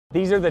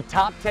These are the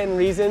top 10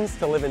 reasons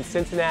to live in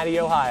Cincinnati,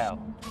 Ohio.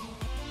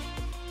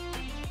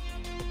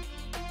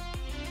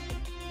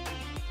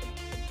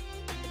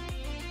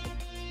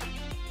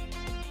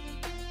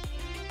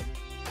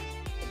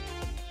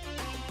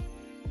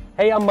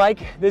 Hey, I'm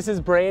Mike, this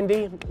is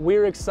Brandi.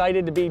 We're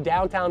excited to be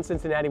downtown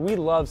Cincinnati. We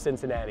love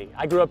Cincinnati.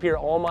 I grew up here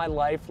all my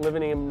life,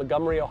 living in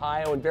Montgomery,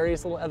 Ohio, and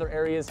various little other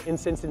areas in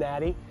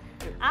Cincinnati.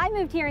 I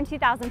moved here in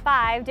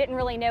 2005, didn't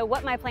really know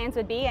what my plans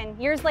would be, and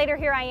years later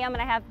here I am,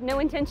 and I have no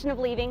intention of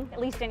leaving, at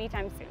least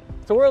anytime soon.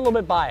 So we're a little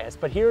bit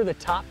biased, but here are the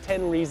top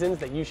 10 reasons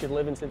that you should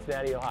live in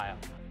Cincinnati, Ohio.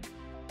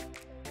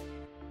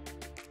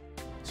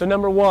 So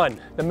number one,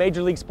 the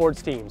Major League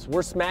sports teams.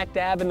 We're smack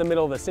dab in the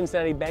middle of the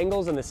Cincinnati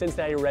Bengals and the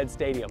Cincinnati Reds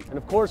Stadium. And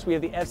of course, we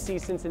have the FC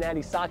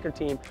Cincinnati soccer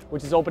team,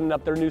 which is opening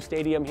up their new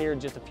stadium here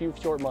in just a few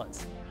short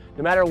months.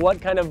 No matter what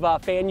kind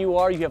of fan you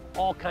are, you have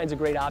all kinds of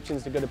great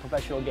options to go to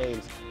professional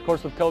games. Of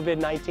course, with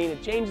COVID-19,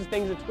 it changes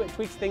things, it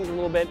tweaks things a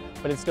little bit,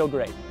 but it's still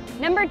great.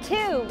 Number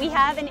two, we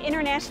have an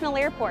international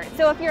airport.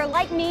 So if you're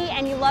like me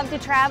and you love to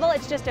travel,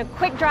 it's just a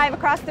quick drive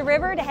across the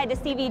river to head to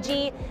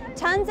CVG.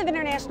 Tons of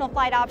international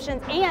flight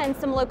options and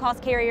some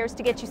low-cost carriers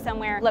to get you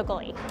somewhere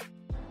locally.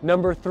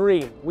 Number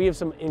three, we have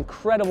some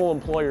incredible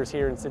employers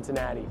here in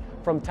Cincinnati.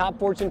 From top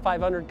Fortune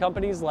 500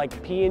 companies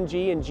like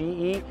P&G and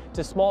GE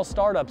to small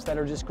startups that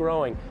are just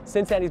growing.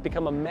 Cincinnati's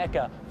become a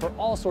mecca for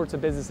all sorts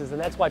of businesses, and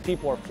that's why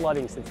people are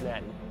flooding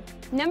Cincinnati.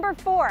 Number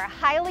four,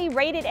 highly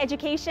rated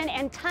education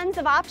and tons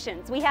of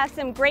options. We have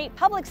some great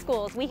public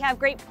schools, we have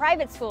great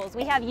private schools,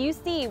 we have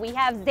UC, we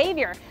have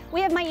Xavier,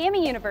 we have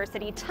Miami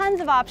University, tons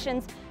of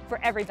options for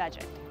every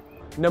budget.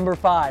 Number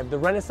five, the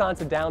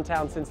renaissance of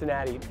downtown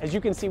Cincinnati. As you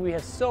can see, we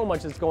have so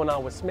much that's going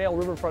on with Smale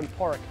Riverfront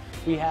Park.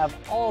 We have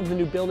all of the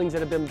new buildings that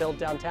have been built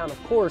downtown.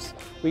 Of course,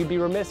 we'd be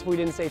remiss if we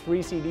didn't say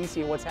 3CDC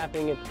and what's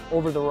happening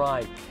over the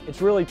Rhine.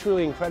 It's really,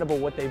 truly incredible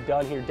what they've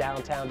done here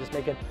downtown, just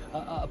make it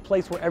a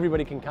place where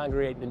everybody can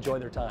congregate and enjoy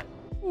their time.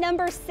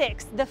 Number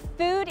six, the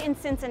food in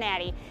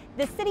Cincinnati.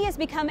 The city has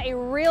become a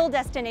real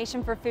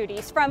destination for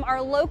foodies. From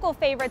our local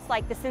favorites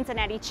like the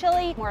Cincinnati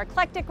Chili, more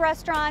eclectic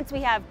restaurants,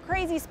 we have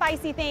crazy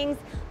spicy things,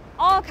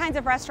 all kinds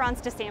of restaurants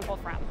to sample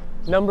from.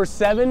 Number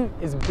seven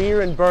is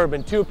beer and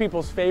bourbon, two of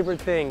people's favorite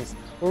things.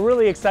 We're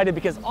really excited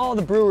because all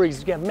the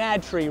breweries, you have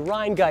Mad Tree,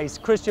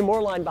 Rheingeist, Christian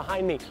Moorline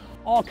behind me,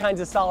 all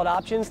kinds of solid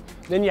options.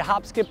 Then you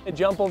hop, skip, and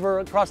jump over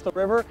across the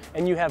river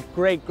and you have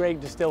great,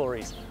 great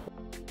distilleries.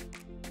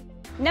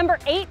 Number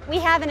eight, we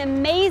have an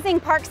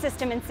amazing park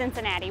system in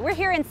Cincinnati. We're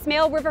here in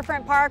Smale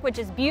Riverfront Park, which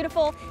is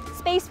beautiful.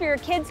 Space for your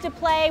kids to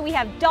play. We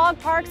have dog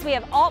parks, we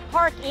have Alt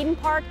Park, Eden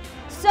Park.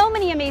 So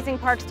many amazing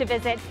parks to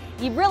visit.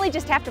 You really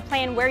just have to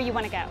plan where you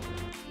want to go.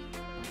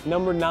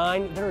 Number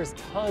nine, there is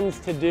tons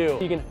to do.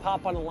 You can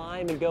pop on a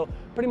line and go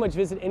pretty much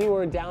visit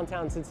anywhere in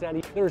downtown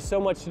Cincinnati. There is so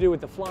much to do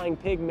with the Flying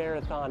Pig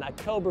Marathon,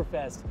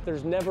 Oktoberfest.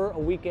 There's never a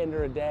weekend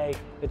or a day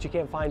that you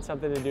can't find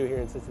something to do here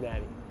in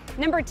Cincinnati.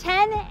 Number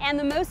 10, and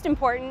the most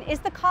important, is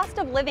the cost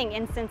of living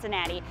in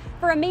Cincinnati.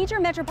 For a major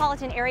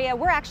metropolitan area,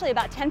 we're actually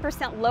about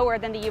 10% lower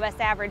than the US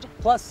average.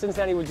 Plus,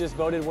 Cincinnati was just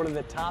voted one of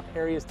the top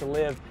areas to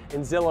live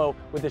in Zillow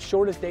with the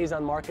shortest days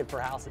on market for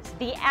houses.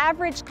 The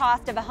average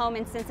cost of a home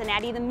in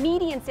Cincinnati, the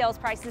median sales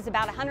price is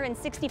about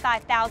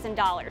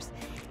 $165,000.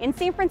 In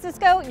San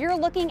Francisco, you're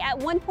looking at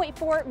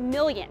 $1.4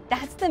 million.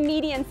 That's the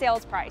median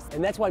sales price.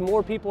 And that's why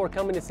more people are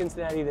coming to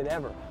Cincinnati than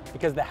ever,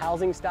 because the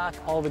housing stock,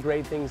 all the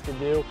great things to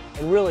do,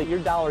 and really your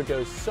dollar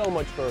goes so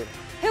much further.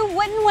 Who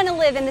wouldn't want to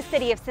live in the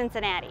city of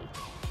Cincinnati?